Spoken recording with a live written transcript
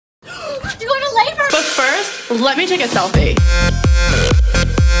first, let me take a selfie.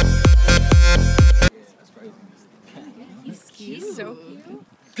 He's so cute.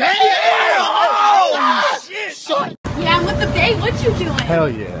 Damn! Oh, shit! Yeah, I'm with the babe. What you doing? Hell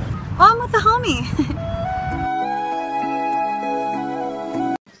yeah. Oh, I'm with the homie.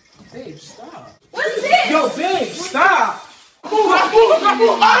 Babe, stop. What's this? Yo, babe, stop! Oh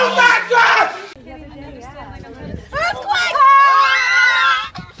my god! Earthquake!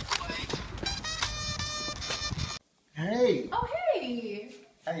 Hey. Oh, hey.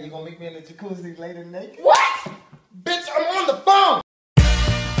 Hey, you gonna meet me in the jacuzzi later naked? What? Bitch, I'm on the phone!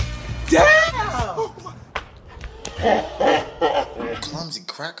 Damn! Clumsy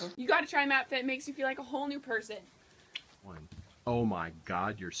cracker. You gotta try an outfit. It makes you feel like a whole new person. Oh my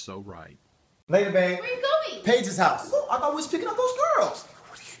God, you're so right. Later, babe. Where are you going? Paige's house. Oh, I thought we was picking up those girls.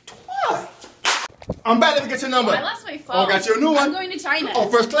 What are you doing? I'm about to get your number. I lost my phone. Oh, got you a new one? I'm going to China. Oh,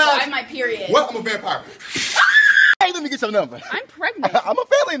 first class? I have my period. What? I'm a vampire. Hey, let me get your number. I'm pregnant. I'm a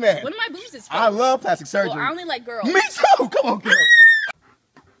family man. What are my boobs is for? I love plastic surgery. Well, I only like girls. Me too. Come on, girl.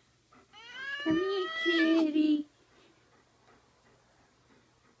 Come here, kitty.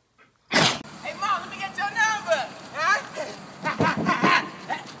 Hey, Mom, let me get your number.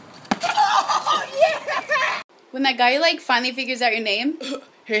 When that guy like finally figures out your name,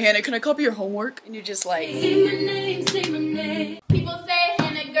 hey Hannah, can I copy your homework? And you're just like, say my name, say my name. People say,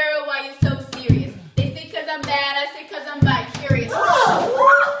 Hannah girl, why you so serious? They say cause I'm bad, I say cause I'm bi-curious.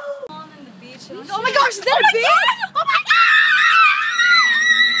 Oh my gosh, is that a bee? Oh my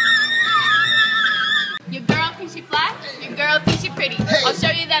god! Your girl thinks she fly, your girl thinks she pretty. I'll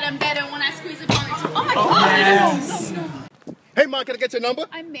show you that I'm better when I squeeze upon her too. Oh my god! Yes. No. Hey, Mom, can I get your number?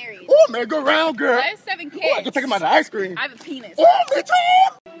 I'm married. Oh, man, go round, girl. I have 7 kids. Oh, I can take him out to ice cream. I have a penis. Oh, me too.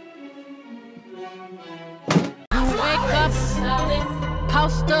 Wake up,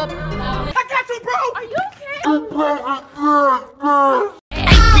 post up. I got you, bro. Are you okay? Oh,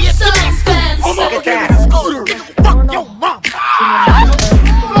 my God. Scooter. Fuck your